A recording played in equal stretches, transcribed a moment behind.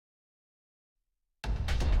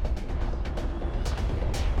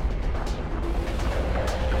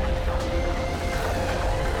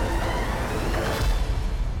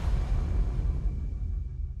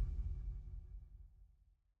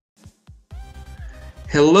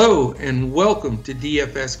Hello and welcome to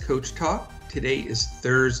DFS Coach Talk. Today is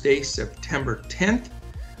Thursday, September 10th.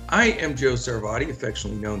 I am Joe Sarvati,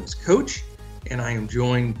 affectionately known as Coach, and I am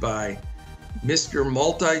joined by Mr.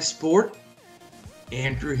 Multi-Sport,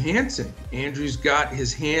 Andrew Hansen. Andrew's got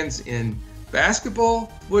his hands in basketball,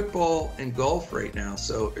 football, and golf right now.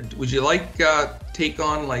 So would you like take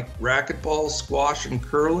on like racquetball, squash, and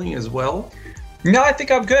curling as well? No, I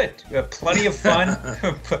think I'm good. We have plenty of fun,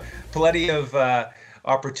 plenty of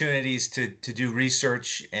opportunities to do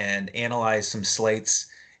research and analyze some slates.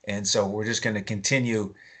 And so we're just going to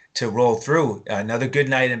continue to roll through. Another good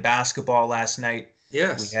night in basketball last night.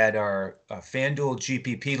 Yes. We had our FanDuel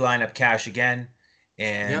GPP lineup cash again.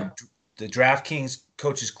 And the DraftKings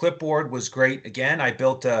coach's clipboard was great again. I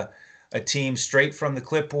built a team straight from the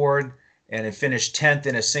clipboard, and it finished 10th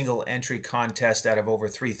in a single entry contest out of over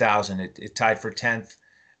 3,000. It tied for 10th.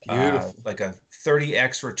 Beautiful. Like a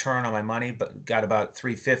 30x return on my money, but got about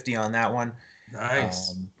 350 on that one.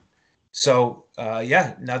 Nice.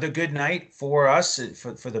 Another good night for us,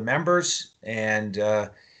 for the members, and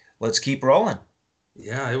let's keep rolling.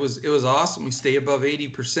 Yeah, it was awesome. We stay above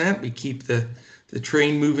 80%. We keep the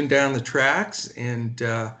train moving down the tracks, and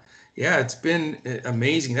it's been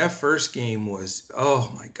amazing. That first game was,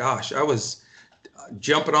 oh my gosh, I was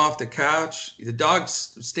jumping off the couch. The dog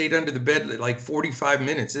stayed under the bed like 45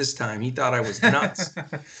 minutes this time. He thought I was nuts.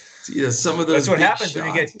 Some of those. That's what happens shots.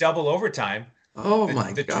 when you get double overtime. Oh my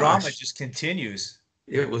gosh. The drama just continues.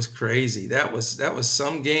 It was crazy. That was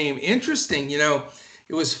some game. Interesting. It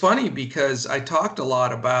was funny because I talked a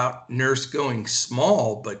lot about Nurse going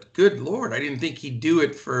small, but good Lord, I didn't think he'd do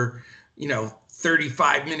it for,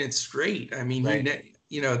 35 minutes straight. I mean, right.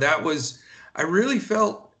 That was, I really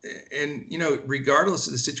felt, and, regardless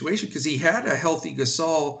of the situation, because he had a healthy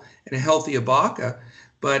Gasol and a healthy Ibaka,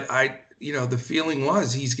 but the feeling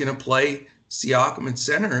was he's going to play Siakam at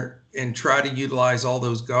center and try to utilize all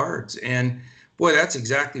those guards. And boy, that's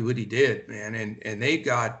exactly what he did, man. And they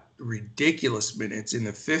got ridiculous minutes in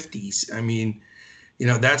the 50s. I mean,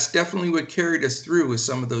 that's definitely what carried us through with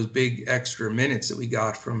some of those big extra minutes that we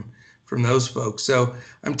got from those folks. So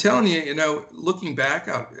I'm telling you, looking back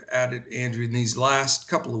at it, Andrew, in these last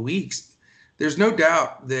couple of weeks, there's no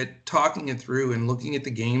doubt that talking it through and looking at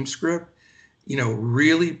the game script,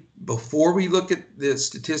 really before we look at the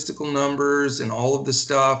statistical numbers and all of the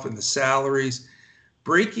stuff and the salaries,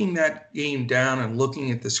 breaking that game down and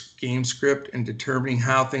looking at this game script and determining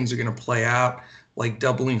how things are going to play out, like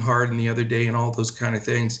doubling Harden the other day and all those kind of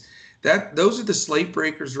things, those are the slate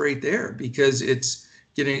breakers right there, because it's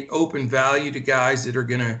getting open value to guys that are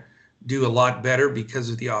going to do a lot better because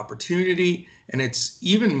of the opportunity. And it's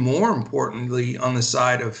even more importantly on the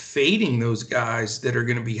side of fading those guys that are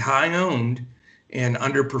going to be high owned and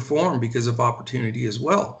underperform because of opportunity as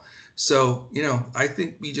well. So, I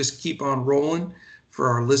think we just keep on rolling. For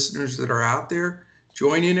our listeners that are out there,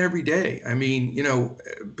 join in every day. I mean,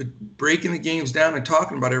 breaking the games down and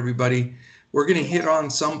talking about everybody, we're going to hit on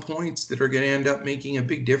some points that are going to end up making a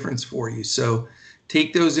big difference for you. So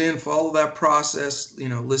take those in, follow that process,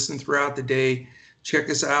 listen throughout the day. Check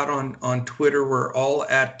us out on Twitter. We're all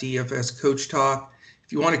at DFS Coach Talk.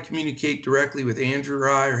 If you want to communicate directly with Andrew or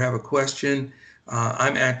I or have a question,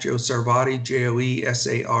 I'm at Joe Sarvati,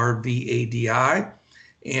 JoeSarvadi.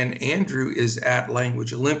 And Andrew is at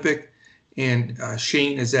Language Olympic, and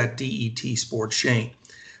Shane is at DET Sports Shane.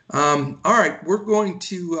 All right, we're going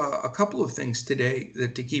to a couple of things today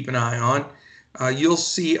to keep an eye on. You'll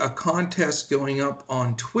see a contest going up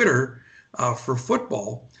on Twitter for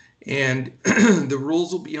football, and the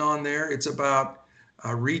rules will be on there. It's about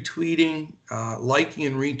retweeting, liking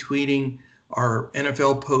and retweeting our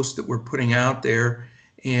NFL posts that we're putting out there,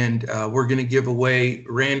 and we're going to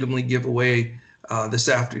randomly give away this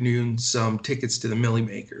afternoon some tickets to the Millie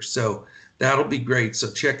Maker. So that'll be great.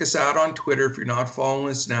 So check us out on Twitter. If you're not following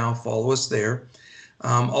us now, follow us there.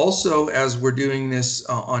 Also, as we're doing this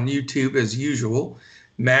on YouTube, as usual,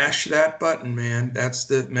 mash that button, man. That's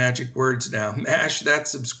the magic words now. Mash that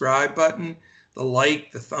subscribe button, the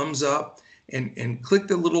like, the thumbs up, and click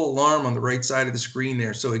the little alarm on the right side of the screen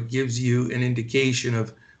there so it gives you an indication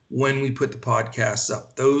of when we put the podcasts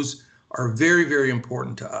up. Those are very, very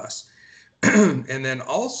important to us. And then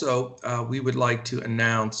also, we would like to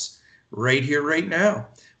announce right here, right now,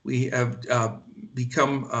 we have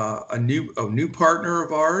become a new partner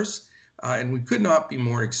of ours, and we could not be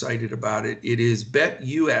more excited about it. It is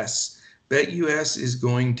BetUS. BetUS is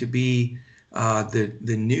going to be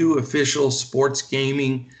the new official sports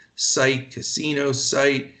gaming site, casino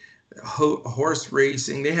site, horse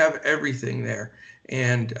racing. They have everything there,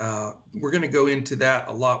 and we're going to go into that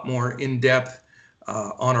a lot more in depth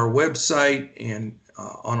on our website and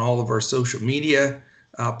on all of our social media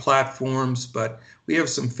platforms. But we have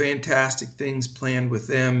some fantastic things planned with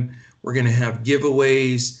them. We're going to have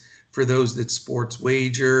giveaways for those that sports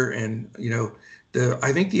wager, and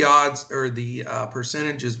I think the odds or the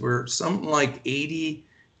percentages were something like 88%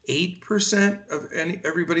 of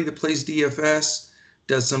everybody that plays DFS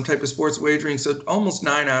does some type of sports wagering. So almost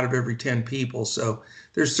 9 out of every 10 people. So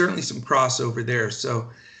there's certainly some crossover there. So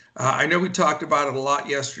I know we talked about it a lot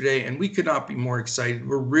yesterday, and we could not be more excited.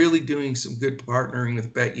 We're really doing some good partnering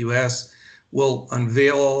with BetUS. We'll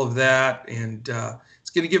unveil all of that, and it's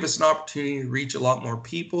going to give us an opportunity to reach a lot more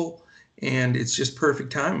people. And it's just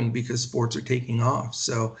perfect timing because sports are taking off.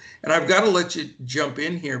 So, and I've got to let you jump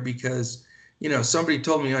in here because, somebody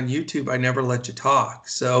told me on YouTube I never let you talk.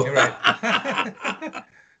 So you're right.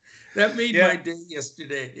 That made my day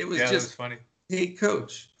yesterday. It was just that was funny. Hey,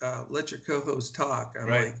 coach, let your co-host talk. I'm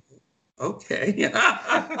right. like, okay.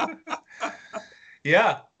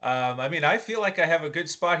 Yeah. I feel like I have a good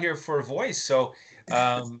spot here for a voice. So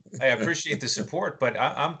I appreciate the support, but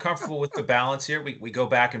I'm comfortable with the balance here. We go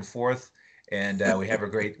back and forth, and we have a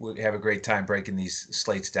great time breaking these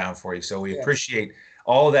slates down for you. So we appreciate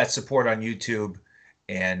all of that support on YouTube,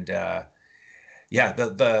 and the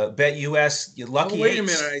BetUS, you lucky. Oh, wait a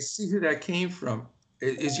minute, I see who that came from.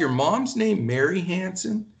 Is your mom's name Mary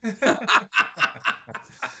Hansen?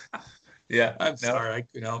 Yeah, I'm sorry, I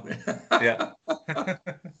couldn't help it. Yeah.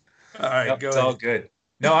 All right, go it's ahead. all good.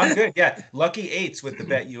 No, I'm good. Yeah, lucky 8s with the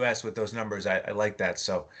BetUS with those numbers. I like that.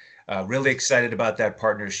 So, really excited about that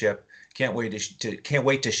partnership. Can't wait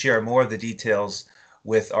to share more of the details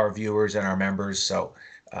with our viewers and our members. So,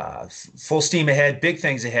 full steam ahead. Big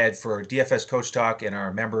things ahead for DFS Coach Talk and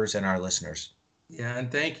our members and our listeners. Yeah,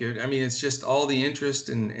 and thank you. I mean, it's just all the interest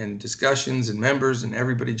and discussions and members and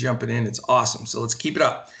everybody jumping in. It's awesome. So let's keep it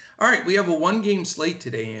up. All right, we have a 1-game slate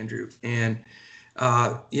today, Andrew, and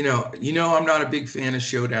I'm not a big fan of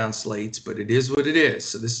showdown slates, but it is what it is.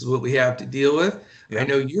 So this is what we have to deal with. Yeah. I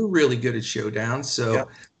know you're really good at showdowns, so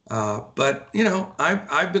but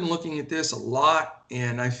I've been looking at this a lot,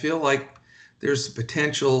 and I feel like there's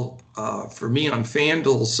potential for me on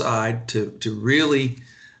FanDuel's side to really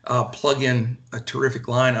plug in a terrific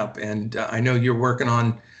lineup. And I know you're working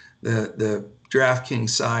on the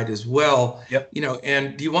DraftKings side as well. Yep.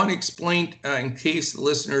 And do you want to explain, in case the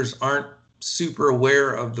listeners aren't super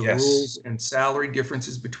aware of the rules and salary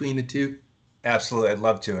differences between the two? Absolutely, I'd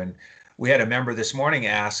love to. And we had a member this morning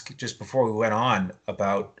ask just before we went on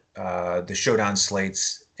about the showdown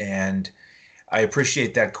slates, and I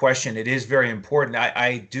appreciate that question. It is very important.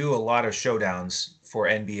 I do a lot of showdowns for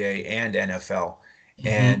NBA and NFL.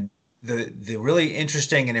 And the really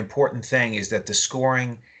interesting and important thing is that the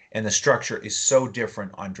scoring and the structure is so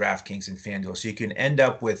different on DraftKings and FanDuel. So you can end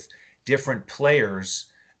up with different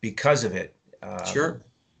players because of it. Sure.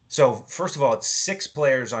 So first of all, it's 6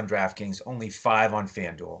 players on DraftKings, only 5 on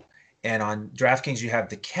FanDuel. And on DraftKings, you have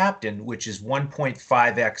the captain, which is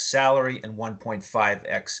 1.5x salary and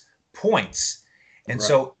 1.5x points. And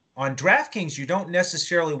so on DraftKings, you don't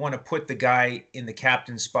necessarily want to put the guy in the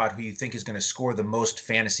captain spot who you think is going to score the most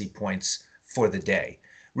fantasy points for the day.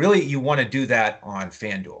 Really, you want to do that on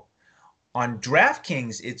FanDuel. On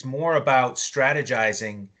DraftKings, it's more about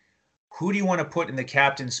strategizing who do you want to put in the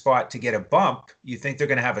captain spot to get a bump. You think they're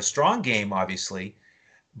going to have a strong game, obviously,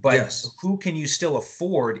 but who can you still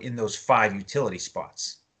afford in those 5 utility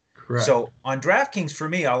spots? Correct. So on DraftKings, for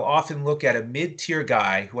me, I'll often look at a mid-tier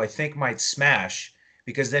guy who I think might smash,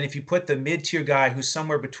 because then if you put the mid-tier guy who's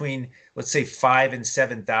somewhere between, let's say, 5,000 and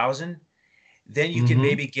 7,000, then you can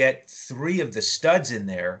maybe get 3 of the studs in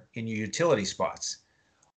there in your utility spots.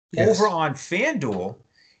 Over on FanDuel,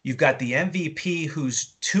 you've got the MVP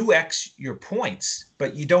who's 2x your points,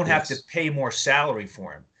 but you don't have to pay more salary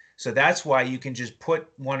for him. So that's why you can just put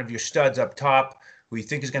one of your studs up top who you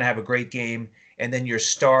think is going to have a great game, and then your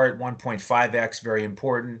star at 1.5x, very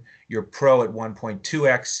important, your pro at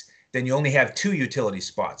 1.2x. Then you only have 2 utility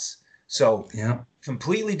spots. So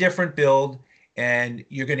completely different build. And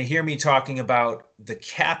you're going to hear me talking about the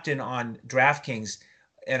captain on DraftKings,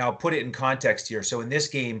 and I'll put it in context here. So in this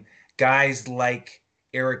game, guys like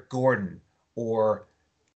Eric Gordon or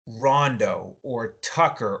Rondo or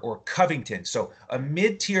Tucker or Covington. So a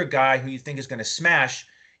mid-tier guy who you think is going to smash,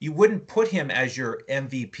 you wouldn't put him as your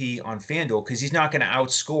MVP on FanDuel because he's not going to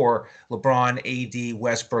outscore LeBron, AD,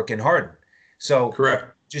 Westbrook, and Harden. So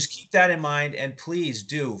just keep that in mind, and please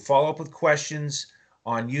do follow up with questions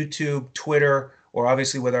on YouTube, Twitter, or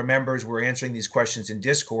obviously with our members. We're answering these questions in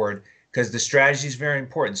Discord because the strategy is very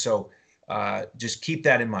important. So just keep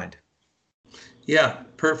that in mind. Yeah,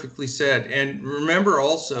 perfectly said. And remember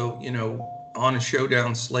also, on a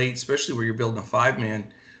showdown slate, especially where you're building a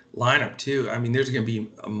 5-man lineup too. I mean, there's going to be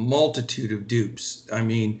a multitude of dupes. I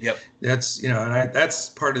mean, Yep. that's, and that's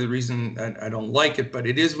part of the reason I don't like it, but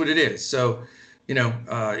it is what it is. So,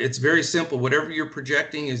 it's very simple. Whatever you're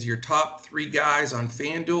projecting is your top 3 guys on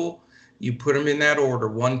FanDuel. You put them in that order,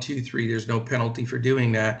 1, 2, 3. There's no penalty for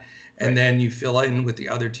doing that. And then you fill in with the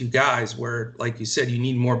other 2 guys where, like you said, you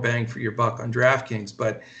need more bang for your buck on DraftKings.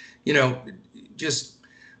 But, just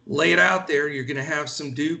lay it out there. You're going to have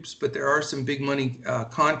some dupes, but there are some big money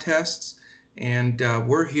contests. And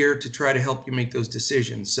we're here to try to help you make those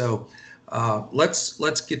decisions. So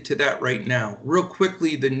let's get to that right now. Real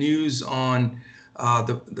quickly, the news on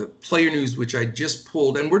the player news, which I just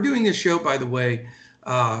pulled. And we're doing this show, by the way,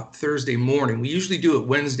 Thursday morning. We usually do it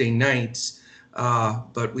Wednesday nights,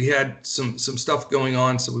 but we had some stuff going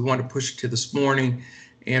on, so we wanted to push it to this morning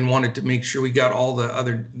and wanted to make sure we got all the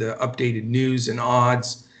updated news and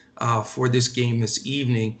odds for this game this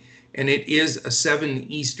evening. And it is a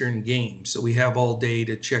 7 Eastern game, so we have all day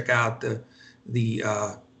to check out the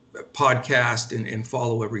podcast and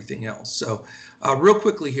follow everything else. So real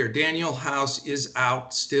quickly here, Daniel House is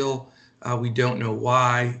out still. We don't know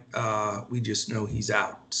why. We just know he's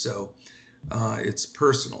out. So it's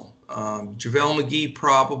personal. JaVale McGee,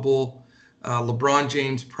 probable. LeBron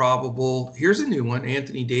James, probable. Here's a new one.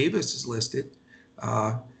 Anthony Davis is listed.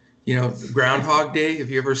 Groundhog Day. Have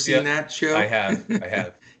you ever seen that show? I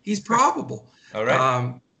have. He's probable. All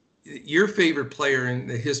right. Your favorite player in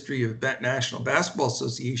the history of National Basketball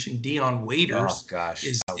Association, Dion Waiters,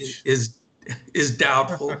 is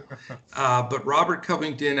doubtful. But Robert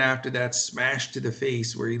Covington, after that smash to the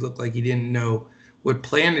face where he looked like he didn't know what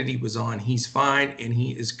planet he was on, he's fine and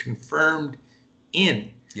he is confirmed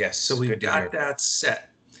in. Yes. So we've got that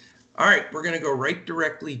set. All right, we're going to go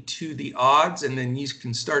directly to the odds, and then you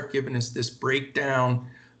can start giving us this breakdown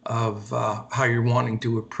of how you're wanting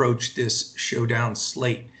to approach this showdown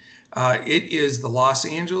slate. It is the Los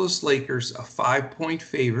Angeles Lakers, a 5-point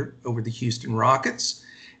favorite over the Houston Rockets,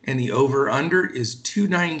 and the over-under is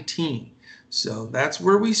 219. So that's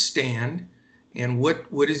where we stand. And what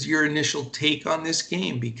is your initial take on this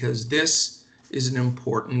game? Because this is an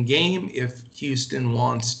important game if Houston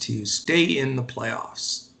wants to stay in the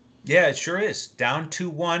playoffs. Yeah, it sure is. Down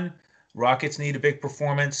 2-1. Rockets need a big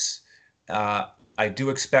performance. I do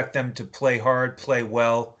expect them to play hard, play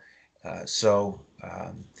well. So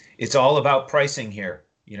it's all about pricing here.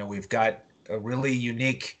 We've got a really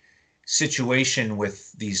unique situation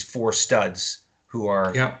with these 4 studs who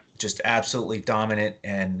are just absolutely dominant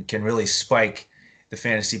and can really spike the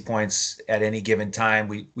fantasy points at any given time.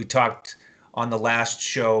 We talked on the last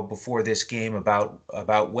show before this game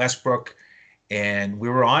about Westbrook, and we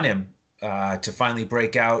were on him to finally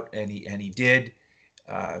break out, and he did.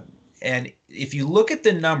 And if you look at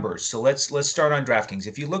the numbers, so let's start on DraftKings.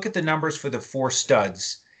 If you look at the numbers for the 4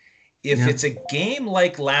 studs, if it's a game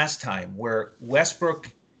like last time where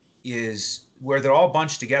Westbrook is where they're all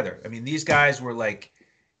bunched together. I mean, these guys were like,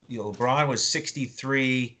 LeBron was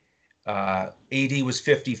 63, AD was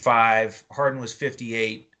 55, Harden was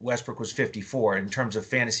 58, Westbrook was 54 in terms of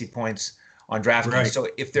fantasy points on DraftKings. Right. So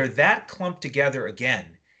if they're that clumped together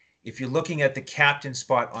again, if you're looking at the captain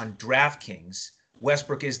spot on DraftKings,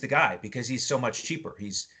 Westbrook is the guy because he's so much cheaper.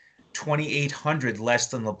 He's $2,800 less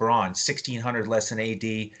than LeBron, $1,600 less than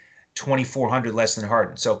AD, $2,400 less than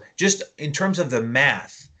Harden. So just in terms of the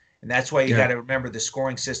math, and that's why you got to remember the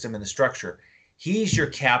scoring system and the structure. He's your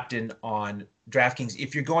captain on DraftKings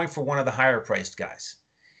if you're going for one of the higher priced guys.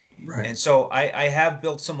 Right. And so I have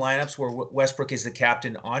built some lineups where Westbrook is the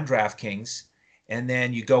captain on DraftKings, and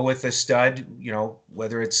then you go with a stud,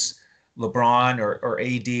 whether it's LeBron or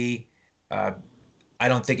AD. I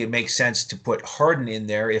don't think it makes sense to put Harden in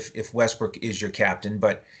there if Westbrook is your captain,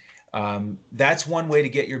 but that's one way to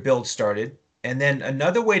get your build started. And then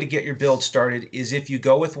another way to get your build started is if you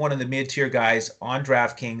go with one of the mid-tier guys on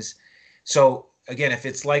DraftKings. So again, if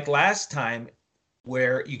it's like last time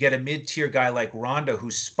where you get a mid-tier guy like Rondo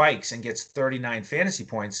who spikes and gets 39 fantasy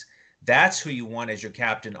points, that's who you want as your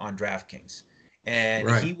captain on DraftKings. And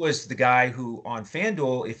he was the guy who on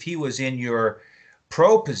FanDuel, if he was in your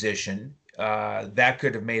pro position, that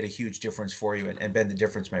could have made a huge difference for you and been the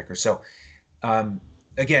difference maker. So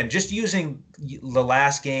again, just using the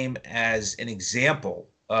last game as an example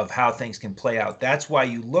of how things can play out. That's why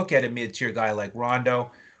you look at a mid-tier guy like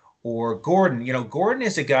Rondo or Gordon. Gordon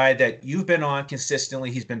is a guy that you've been on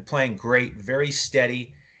consistently. He's been playing great, very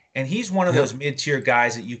steady. And he's one of those mid-tier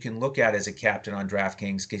guys that you can look at as a captain on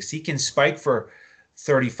DraftKings because he can spike for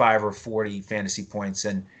 35 or 40 fantasy points.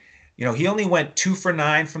 And, he only went 2 for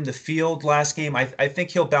 9 from the field last game. I think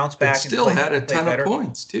he'll bounce But back and still had a play ton of better.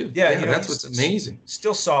 points too. Yeah, Yeah, that's what's he's amazing.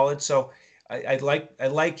 still solid. So I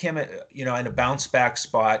like him, in a bounce back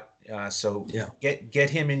spot. So Yeah. get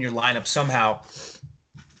him in your lineup somehow.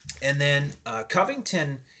 And then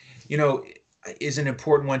Covington, is an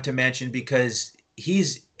important one to mention because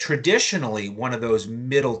he's traditionally one of those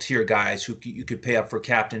middle tier guys who you could pay up for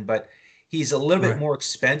captain, but he's a little bit Right. more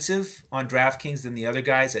expensive on DraftKings than the other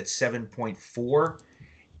guys at 7.4.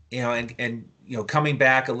 Coming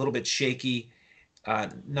back a little bit shaky.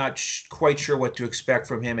 Not quite sure what to expect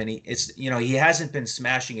from him, and he hasn't been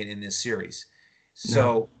smashing it in this series. No.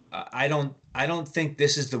 So I don't think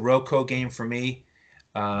this is the Rocco game for me.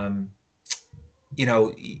 Um,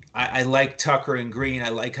 I like Tucker and Green. I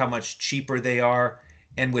like how much cheaper they are,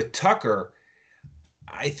 and with Tucker,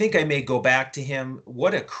 I think I may go back to him.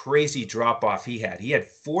 What a crazy drop off he had. He had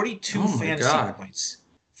 42 Oh my fantasy God. points.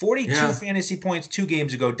 42 Yeah. fantasy points 2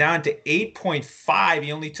 games ago, down to 8.5.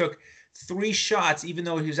 He only took 3 shots, even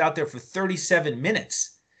though he was out there for 37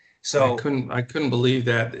 minutes. I So, couldn't believe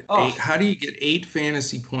that. oh, How do you get 8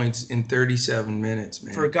 fantasy points in 37 minutes, for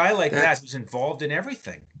a man? guy like that That's who's involved in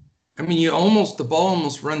everything. I mean, the ball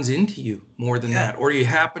almost runs into you more than Yeah. that, or you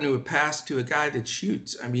happen to have passed to a guy that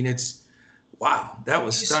shoots. I mean, wow, that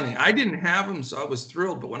was He's, stunning. I didn't have him, so I was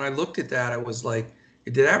thrilled. But when I looked at that, I was like,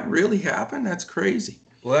 did that really happen? That's crazy.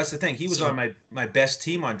 well, that's the thing. He was on So, my best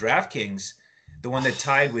team on DraftKings, the one that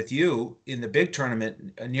tied with you in the big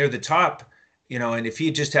tournament near the top. And if he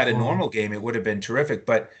had just had a oh, normal game, it would have been terrific.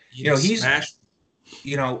 But he he's smashed.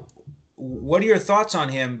 you know, what are your thoughts on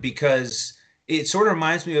him? Because it sort of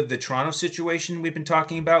reminds me of the Toronto situation we've been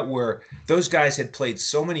talking about, where those guys had played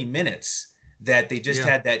so many minutes that they just Yeah.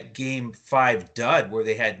 had that game 5 dud where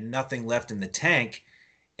they had nothing left in the tank.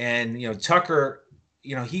 And, Tucker,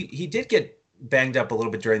 he did get banged up a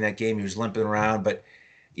little bit during that game. He was limping around, but,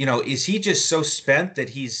 is he just so spent that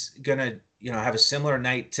he's going to, have a similar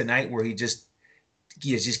night tonight where he just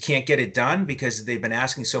can't get it done because they've been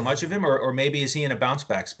asking so much of him, or maybe is he in a bounce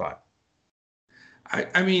back spot?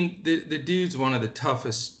 I mean, the dude's one of the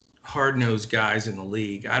toughest, hard-nosed guys in the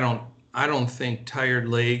league. I don't think tired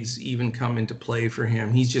legs even come into play for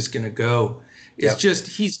him. He's just going to go. It's Yep. just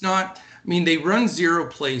he's not. I mean, they run zero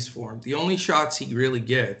plays for him. The only shots he really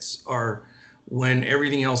gets are when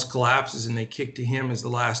everything else collapses and they kick to him as the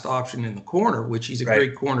last option in the corner, which he's a Right.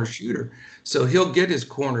 great corner shooter. So he'll get his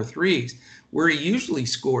corner threes. Where he usually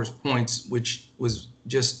scores points, which was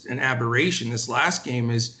just an aberration this last game,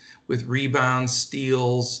 is with rebounds,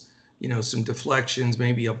 steals, some deflections,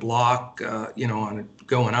 maybe a block, on it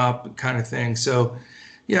going up kind of thing. So,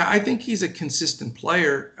 yeah, I think he's a consistent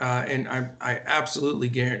player, and I absolutely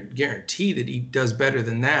guarantee that he does better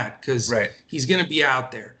than that because Right. he's going to be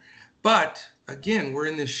out there. But again, we're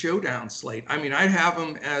in this showdown slate. I mean, I'd have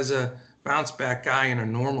him as a bounce back guy in a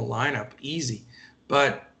normal lineup, easy.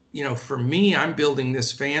 But for me, I'm building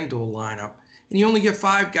this FanDuel lineup, and you only get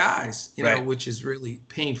 5 guys, Right. which is really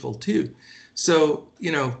painful too. So,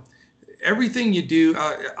 everything you do,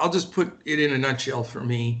 I'll just put it in a nutshell for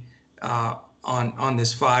me on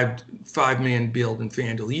this five-man build in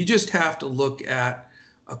FanDuel. You just have to look at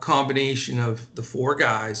a combination of the 4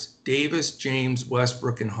 guys: Davis, James,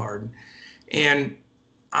 Westbrook, and Harden. And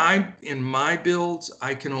in my builds,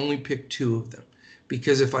 I can only pick 2 of them.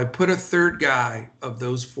 Because if I put a third guy of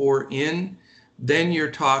those 4 in, then you're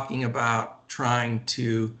talking about trying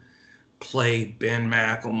to play Ben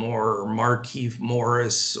McLemore or Markieff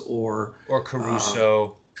Morris or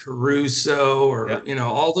Caruso or Yep.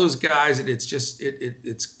 all those guys that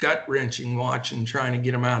it's gut wrenching watching trying to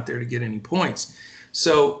get them out there to get any points.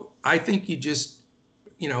 So I think you just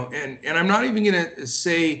and I'm not even going to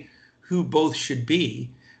say who both should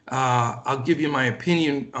be. I'll give you my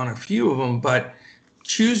opinion on a few of them, but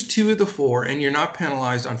choose 2 of the 4, and you're not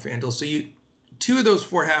penalized on FanDuel. So 2 of those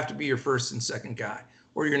 4 have to be your first and second guy,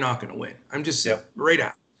 or you're not going to win. I'm just saying, right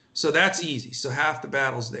out. So that's easy. So half the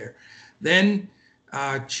battle's there. Then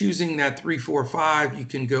choosing that 3, 4, 5, you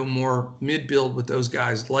can go more mid-build with those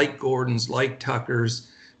guys like Gordon's, like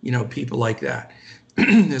Tucker's, people like that.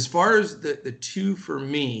 As far as the 2 for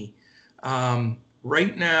me,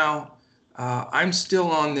 right now, I'm still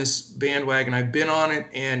on this bandwagon. I've been on it,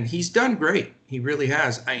 and he's done great. He really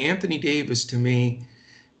has. Anthony Davis, to me,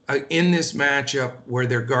 in this matchup where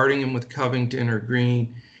they're guarding him with Covington or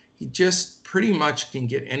Green, he just pretty much can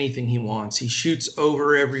get anything he wants. He shoots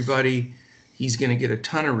over everybody. He's going to get a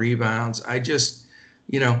ton of rebounds.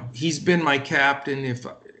 He's been my captain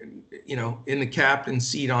in the captain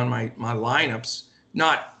seat on my lineups,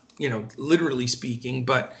 not, literally speaking,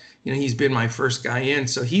 but, he's been my first guy in.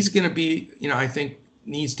 So he's going to be, I think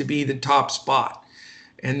needs to be the top spot.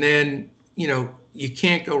 And then, you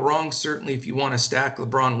can't go wrong, certainly, if you want to stack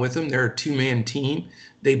LeBron with him. They're a two-man team.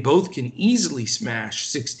 They both can easily smash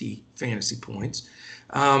 60 fantasy points.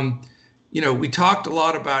 We talked a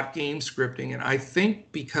lot about game scripting, and I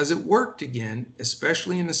think because it worked again,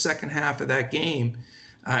 especially in the second half of that game,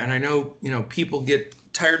 and I know, people get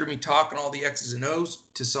tired of me talking all the X's and O's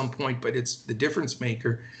to some point, but it's the difference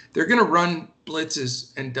maker. They're going to run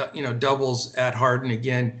blitzes and, doubles at Harden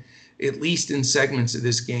again, at least in segments of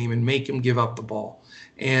this game, and make him give up the ball.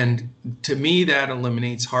 And to me, that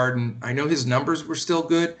eliminates Harden. I know his numbers were still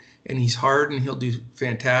good, and he's Harden. He'll do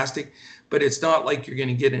fantastic. But it's not like you're going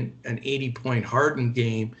to get an 80-point Harden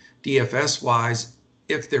game DFS-wise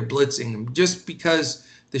if they're blitzing him, just because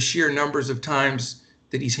the sheer numbers of times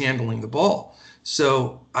that he's handling the ball.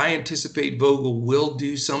 So I anticipate Vogel will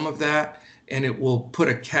do some of that, and it will put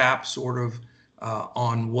a cap sort of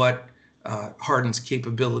on what Harden's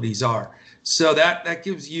capabilities are. So that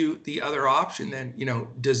gives you the other option. Then,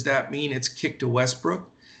 does that mean it's kicked to Westbrook,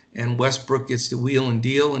 and Westbrook gets to wheel and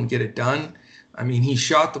deal and get it done? I mean, he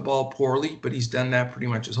shot the ball poorly, but he's done that pretty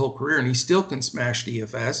much his whole career, and he still can smash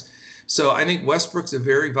DFS. So I think Westbrook's a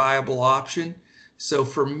very viable option. So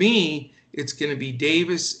for me, it's going to be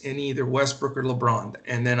Davis and either Westbrook or LeBron.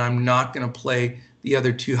 And then I'm not going to play the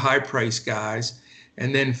other two high-priced guys.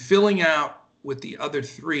 And then filling out with the other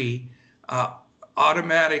three,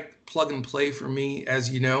 automatic plug and play for me, as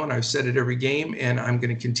you know, and I've said it every game, and I'm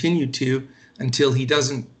going to continue to until he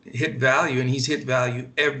doesn't hit value, and he's hit value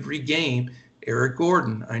every game. Eric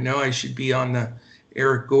Gordon. I know I should be on the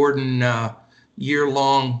Eric Gordon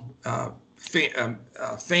year-long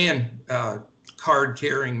fan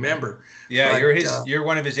card-carrying member. Yeah, but, you're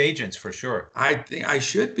one of his agents for sure. I think I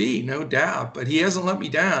should be, no doubt. But he hasn't let me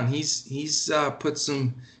down. He's put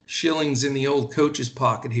some shillings in the old coach's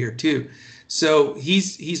pocket here too. So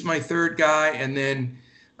he's my third guy. And then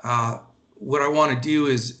what I want to do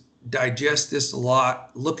is digest this a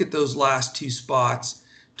lot, look at those last two spots,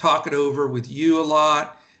 talk it over with you a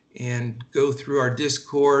lot, and go through our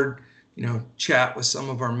Discord, chat with some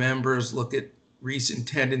of our members, look at recent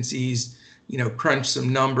tendencies, crunch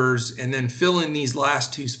some numbers, and then fill in these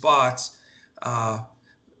last two spots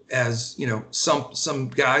as, some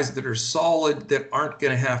guys that are solid that aren't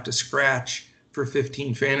going to have to scratch for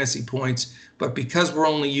 15 fantasy points. But because we're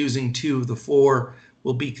only using 2 of the 4,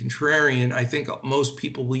 will be contrarian. I think most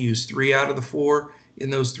people will use 3 out of the 4 in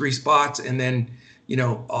those 3 spots, and then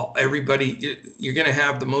everybody, you're going to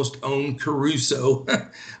have the most owned Caruso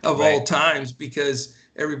of right. all times, because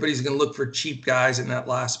everybody's going to look for cheap guys in that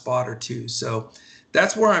last spot or 2. So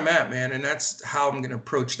that's where I'm at, man. And that's how I'm going to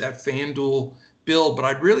approach that FanDuel build. But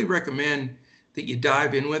I'd really recommend that you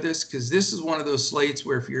dive in with us, because this is one of those slates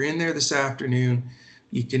where if you're in there this afternoon,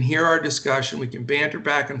 you can hear our discussion. We can banter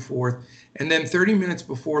back and forth. And then 30 minutes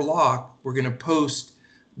before lock, we're going to post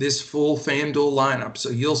this full FanDuel lineup. So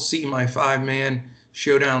you'll see my 5-man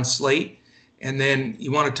showdown slate. And then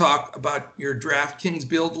you want to talk about your DraftKings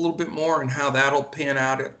build a little bit more and how that'll pan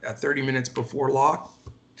out at 30 minutes before lock.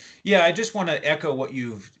 Yeah, I just want to echo what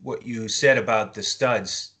you said about the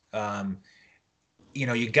studs.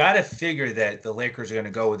 You got to figure that the Lakers are going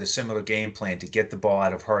to go with a similar game plan to get the ball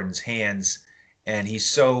out of Harden's hands. And he's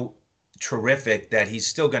so terrific that he's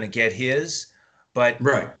still going to get his. But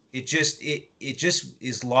right. it just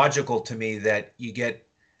is logical to me that you get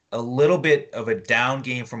a little bit of a down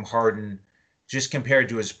game from Harden just compared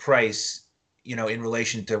to his price, in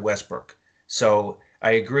relation to Westbrook. So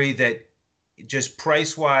I agree that just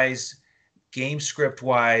price-wise, game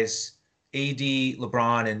script-wise, AD,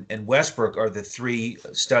 LeBron, and Westbrook are the 3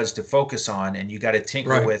 studs to focus on, and you got to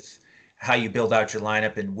tinker right. with how you build out your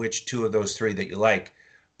lineup and which 2 of those 3 that you like.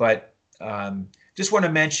 But just want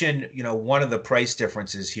to mention, one of the price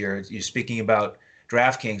differences here. You're speaking about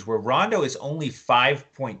DraftKings, where Rondo is only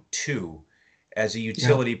 5.2 as a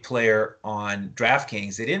utility player on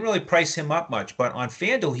DraftKings. They didn't really price him up much, but on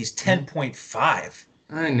FanDuel, he's 10.5.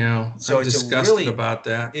 I know. So I'm disgusted about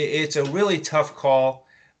that. It's a really tough call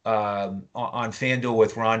on FanDuel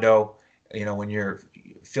with Rondo, when you're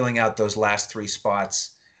filling out those last 3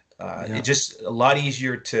 spots. It's just a lot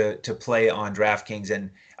easier to play on DraftKings, and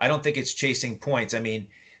I don't think it's chasing points. I mean,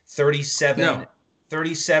 37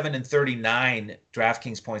 and 39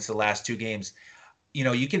 DraftKings points the last 2 games.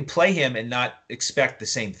 You can play him and not expect the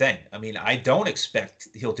same thing. I mean, I don't expect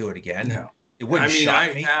he'll do it again. No. It wouldn't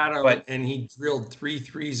shock me. I had him, but, and he drilled 3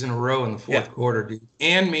 threes in a row in the fourth quarter, dude,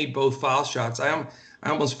 and made both foul shots. I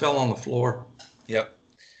almost fell on the floor. Yep.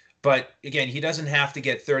 But again, he doesn't have to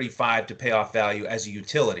get 35 to pay off value as a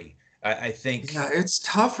utility. I think, Yeah, it's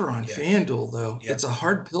tougher on yeah, FanDuel though. yeah, It's a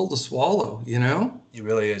hard pill to swallow, you know? it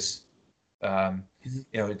really is. Um,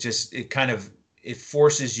 Mhm. it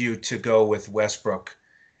forces you to go with Westbrook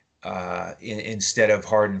instead of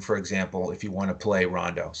Harden, for example, if you want to play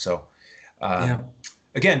Rondo. So Yeah. um,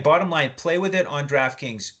 again, bottom line, play with it on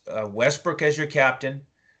DraftKings. Westbrook as your captain.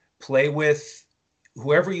 Play with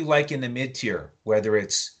whoever you like in the mid tier, whether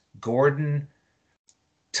it's Gordon,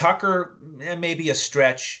 Tucker, maybe a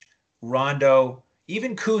stretch, Rondo,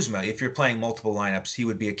 even Kuzma. If you're playing multiple lineups, he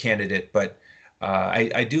would be a candidate. But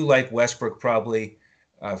I do like Westbrook probably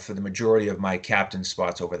for the majority of my captain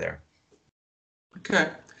spots over there. Okay.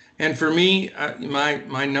 And for me,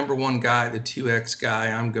 my number one guy, the 2X guy,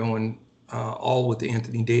 I'm going all with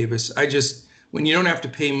Anthony Davis. When you don't have to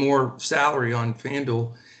pay more salary on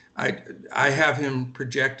FanDuel, I have him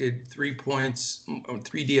projected 3 points,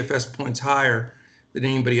 3 DFS points higher than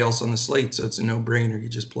anybody else on the slate. So it's a no-brainer. You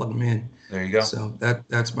just plug him in. There you go. So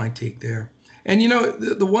that's my take there. And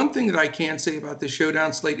the one thing that I can say about the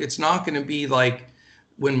showdown slate, it's not going to be like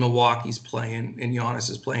when Milwaukee's playing and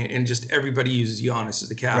Giannis is playing and just everybody uses Giannis as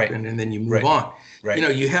the captain Right. and then you move Right. on.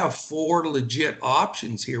 Right. You have 4 legit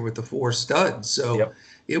options here with the 4 studs. So Yep.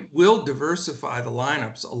 it will diversify the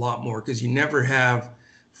lineups a lot more because you never have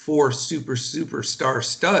 4 superstar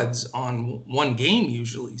studs on one game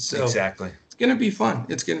usually. So Exactly. it's going to be fun.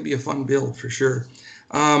 It's going to be a fun build for sure.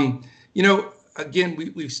 Again,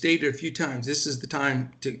 we've stated a few times, this is the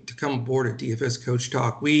time to come aboard at DFS Coach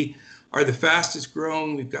Talk. We are the fastest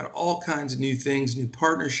growing. We've got all kinds of new things, new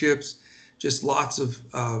partnerships, just lots of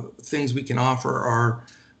things we can offer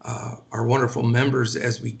our wonderful members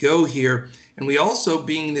as we go here. And we also,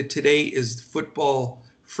 being that today is Football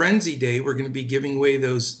Frenzy Day, we're going to be giving away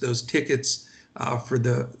those tickets for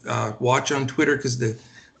the watch on Twitter because the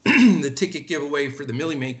the ticket giveaway for the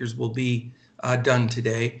Millie Makers will be done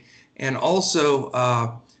today. And also,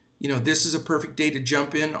 this is a perfect day to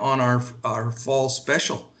jump in on our fall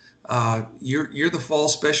special. You're the fall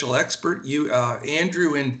special expert.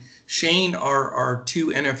 Andrew and Shane are 2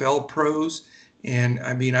 NFL pros, and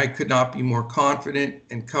I mean I could not be more confident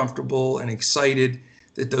and comfortable and excited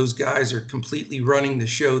that those guys are completely running the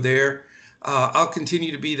show there. I'll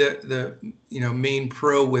continue to be the main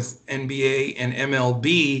pro with NBA and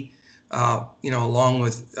MLB, along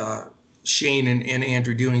with Shane and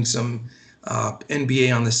Andrew doing some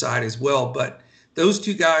NBA on the side as well. But those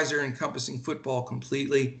 2 guys are encompassing football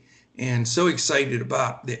completely, and so excited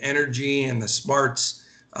about the energy and the smarts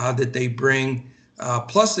that they bring.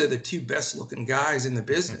 Plus, they're the 2 best looking guys in the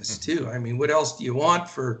business too. I mean, what else do you want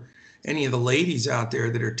for any of the ladies out there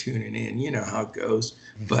that are tuning in? You know how it goes.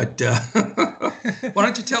 But why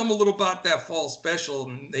don't you tell them a little about that fall special,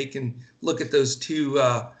 and they can look at those 2,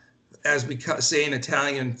 as we say in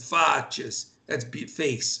Italian, faccias. That's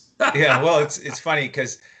face. Yeah, well, it's funny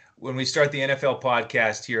because when we start the NFL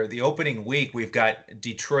podcast here, the opening week we've got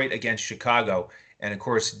Detroit against Chicago, and of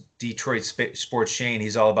course Detroit sports Shane.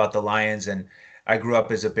 He's all about the Lions, and I grew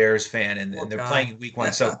up as a Bears fan, and they're playing in week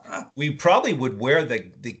 1, so we probably would wear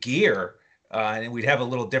the gear, and we'd have a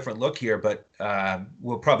little different look here, but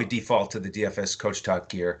we'll probably default to the DFS Coach Talk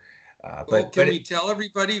gear. Can we tell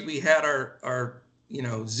everybody we had our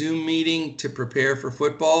Zoom meeting to prepare for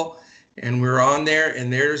football, and we're on there,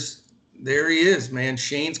 and there he is, man.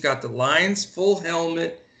 Shane's got the Lions full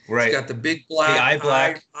helmet. Right. He's got the big black eye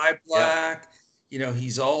black. Eye black. Yep.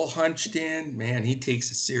 He's all hunched in. Man, he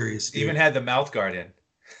takes it serious. Dude. Even had the mouth guard in.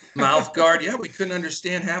 Mouth guard. Yeah, we couldn't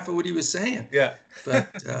understand half of what he was saying. Yeah. But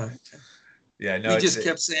yeah, no. He just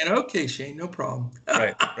kept saying, "Okay, Shane, no problem."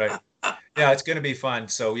 Right. Yeah, it's going to be fun.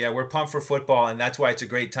 So yeah, we're pumped for football, and that's why it's a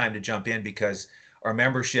great time to jump in because our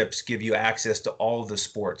memberships give you access to all of the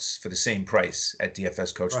sports for the same price at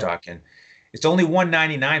DFS Coach Talk, and it's only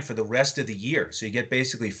 $199 for the rest of the year. So you get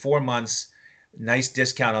basically 4 months, nice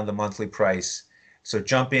discount on the monthly price. So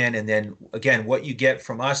jump in, and then again, what you get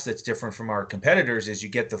from us that's different from our competitors is you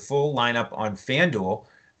get the full lineup on FanDuel,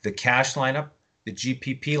 the cash lineup, the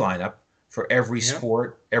GPP lineup for every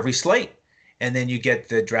sport, every slate. And then you get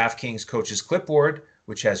the DraftKings Coaches Clipboard,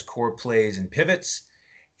 which has core plays and pivots.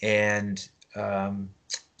 And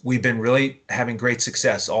we've been really having great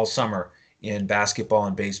success all summer in basketball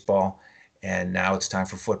and baseball. And now it's time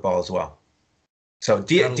for football as well. So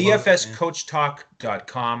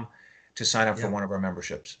DFSCoachTalk.com to sign up for one of our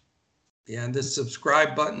memberships. Yeah, and the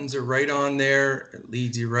subscribe buttons are right on there. It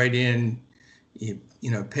leads you right in. You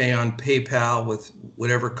pay on PayPal with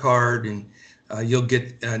whatever card, and you'll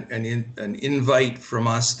get an invite from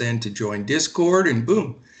us then to join Discord, and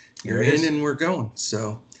boom, you're in and we're going.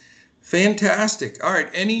 So fantastic. All right,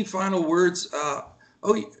 any final words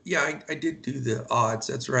Oh, yeah, I did do the odds.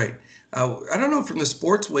 That's right. I don't know from the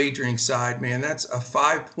sports wagering side, man, that's a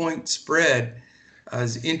 5-point spread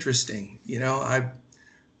is interesting. I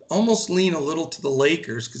almost lean a little to the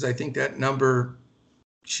Lakers because I think that number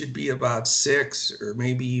should be about 6 or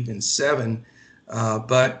maybe even 7.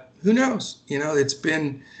 But who knows? It's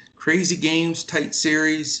been crazy games, tight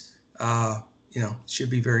series. Should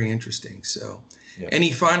be very interesting. So, Yep.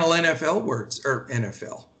 any final NFL words or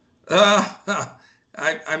NFL?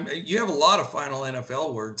 You have a lot of final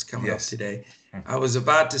NFL words coming up Yes. today. I was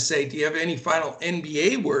about to say, do you have any final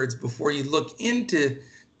NBA words before you look into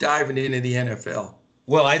diving into the NFL?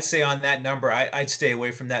 Well, I'd say on that number, I'd stay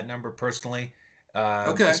away from that number personally,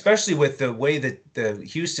 Okay. especially with the way that the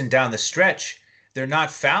Houston down the stretch, they're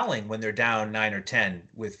not fouling when they're down 9 or 10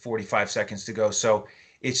 with 45 seconds to go. So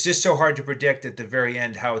it's just so hard to predict at the very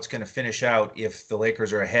end how it's going to finish out if the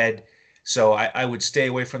Lakers are ahead. So I would stay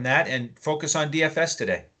away from that and focus on DFS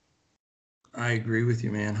today. I agree with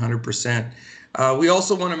you, man, 100%. We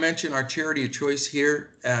also want to mention our charity of choice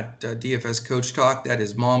here at DFS Coach Talk. That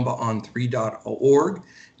is mambaon3.org,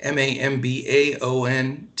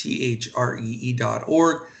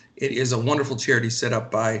 MAMBAONTHREE.org. It is a wonderful charity set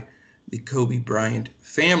up by the Kobe Bryant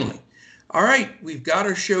family. All right, we've got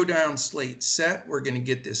our showdown slate set. We're going to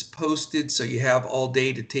get this posted so you have all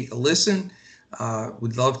day to take a listen.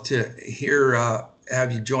 We'd love to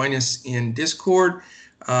have you join us in Discord.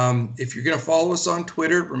 If you're going to follow us on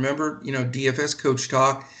Twitter, remember, DFS Coach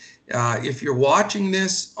Talk. If you're watching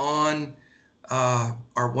this on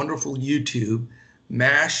our wonderful YouTube,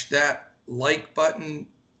 mash that like button,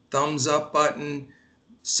 thumbs up button.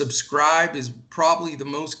 Subscribe is probably the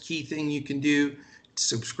most key thing you can do.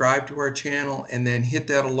 Subscribe to our channel and then hit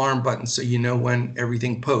that alarm button so you know when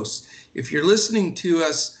everything posts. If you're listening to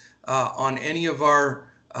us on any of our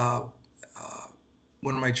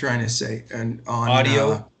what am I trying to say? And on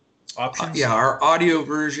Audio options? Yeah, our audio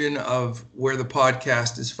version of where the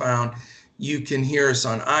podcast is found. You can hear us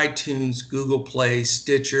on iTunes, Google Play,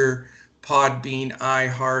 Stitcher, Podbean,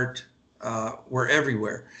 iHeart. We're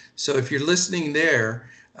everywhere. So if you're listening there,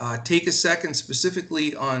 take a second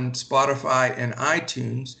specifically on Spotify and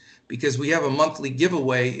iTunes because we have a monthly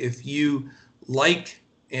giveaway. If you like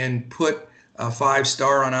and put a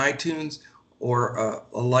 5-star on iTunes or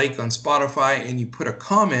a like on Spotify and you put a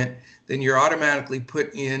comment, then you're automatically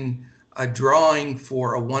put in a drawing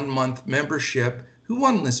for a 1-month membership. Who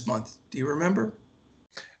won this month? Do you remember?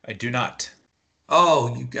 I do not.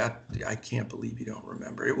 Oh, I can't believe you don't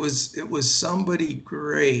remember. It was somebody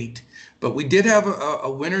great, but we did have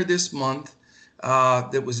a winner this month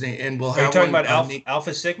that was, and we'll have. Are you talking about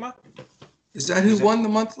Alpha Sigma? Is that who won the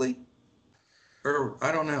monthly? Or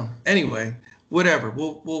I don't know. Anyway, whatever.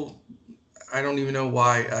 We'll I don't even know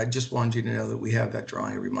why. I just wanted you to know that we have that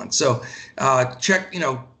drawing every month. So check,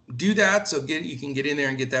 do that. So you can get in there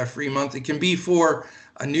and get that free month. It can be for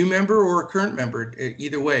a new member or a current member,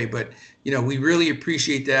 either way. But, we really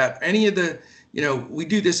appreciate that. Any of the, we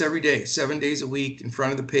do this every day, 7 days a week in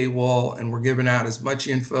front of the paywall, and we're giving out as much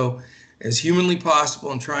info as humanly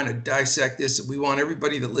possible and trying to dissect this. We want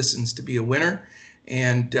everybody that listens to be a winner.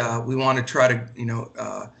 And we want to try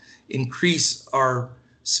to, increase our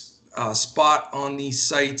spot on these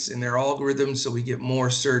sites and their algorithms so we get more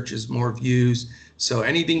searches, more views. So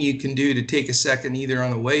anything you can do to take a second, either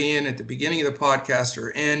on the way in at the beginning of the podcast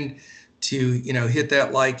or end, to hit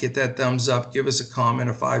that like, hit that thumbs up, give us a comment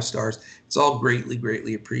of 5 stars. It's all greatly,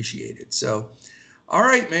 greatly appreciated. So, all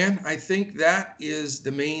right, man, I think that is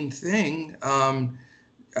the main thing.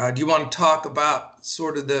 Do you want to talk about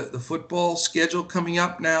sort of the football schedule coming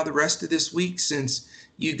up now the rest of this week, since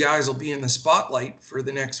you guys will be in the spotlight for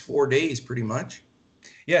the next 4 days pretty much?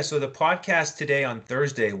 Yeah, so the podcast today on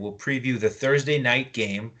Thursday will preview the Thursday night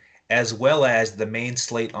game as well as the main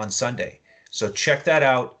slate on Sunday. So check that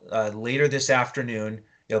out later this afternoon.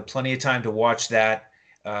 You'll have plenty of time to watch that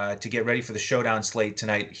to get ready for the showdown slate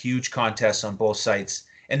tonight. Huge contests on both sites.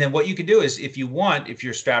 And then what you can do is, if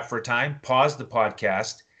you're strapped for time, pause the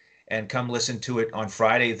podcast and come listen to it on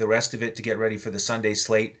Friday, the rest of it, to get ready for the Sunday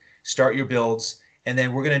slate. Start your builds. And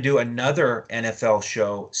then we're going to do another NFL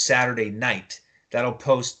show Saturday night. That'll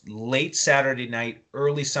post late Saturday night,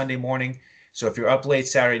 early Sunday morning. So if you're up late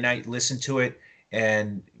Saturday night, listen to it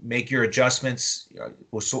and make your adjustments.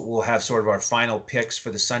 We'll have sort of our final picks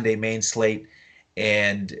for the Sunday main slate.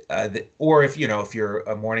 And or if you're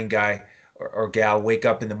a morning guy or gal, wake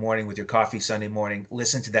up in the morning with your coffee Sunday morning,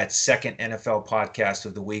 listen to that second NFL podcast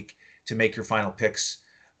of the week to make your final picks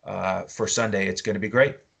for Sunday. It's going to be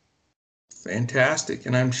great. Fantastic.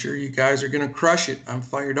 And I'm sure you guys are going to crush it. I'm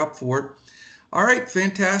fired up for it. All right,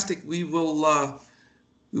 fantastic. We will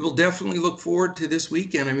we will definitely look forward to this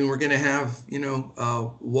weekend. I mean, we're going to have,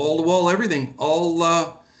 wall to wall everything,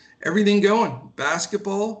 everything going: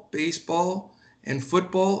 basketball, baseball, and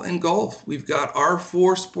football and golf. We've got our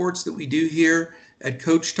 4 sports that we do here at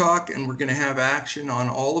Coach Talk, and we're going to have action on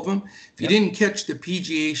all of them. If you didn't catch the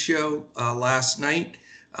PGA show last night,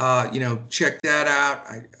 check that out.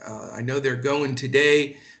 I know they're going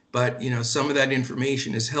today, but some of that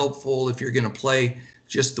information is helpful if you're going to play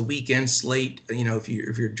just the weekend slate. If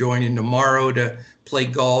you're joining tomorrow to play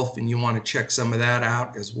golf and you want to check some of that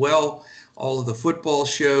out as well. All of the football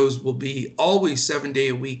shows will be always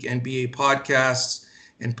 7-day-a-week NBA podcasts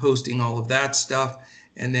and posting all of that stuff.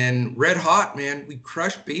 And then red hot, man, we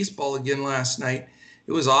crushed baseball again last night.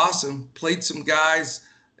 It was awesome. Played some guys,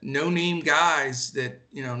 no-name guys that,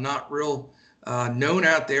 not real known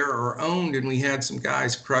out there or owned, and we had some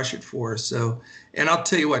guys crush it for us. So, and I'll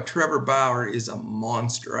tell you what, Trevor Bauer is a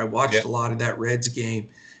monster. I watched a lot of that Reds game.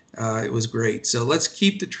 It was great. So let's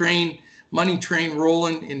keep the money train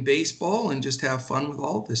rolling in baseball and just have fun with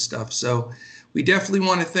all this stuff. So we definitely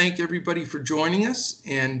want to thank everybody for joining us,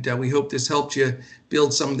 and we hope this helped you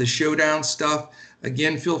build some of the showdown stuff.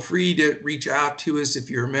 Again, feel free to reach out to us if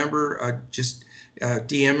you're a member. Just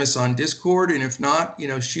DM us on Discord, and if not,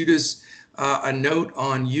 shoot us a note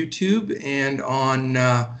on YouTube and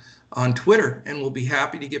on Twitter, and we'll be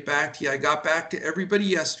happy to get back to you. I got back to everybody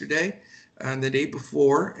yesterday and the day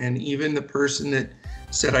before, and even the person that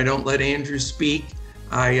said I don't let Andrew speak,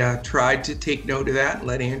 I tried to take note of that and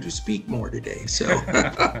let Andrew speak more today. So,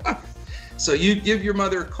 so you give your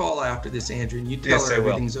mother a call after this, Andrew, and you tell her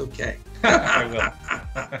everything's okay. I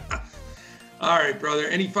will. All right, brother.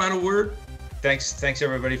 Any final word? Thanks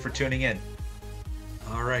everybody for tuning in.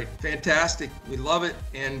 All right, fantastic. We love it.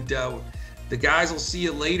 And the guys will see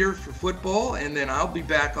you later for football, and then I'll be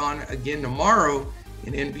back on again tomorrow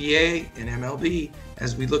in NBA and MLB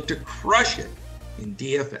as we look to crush it in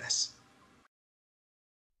DFS.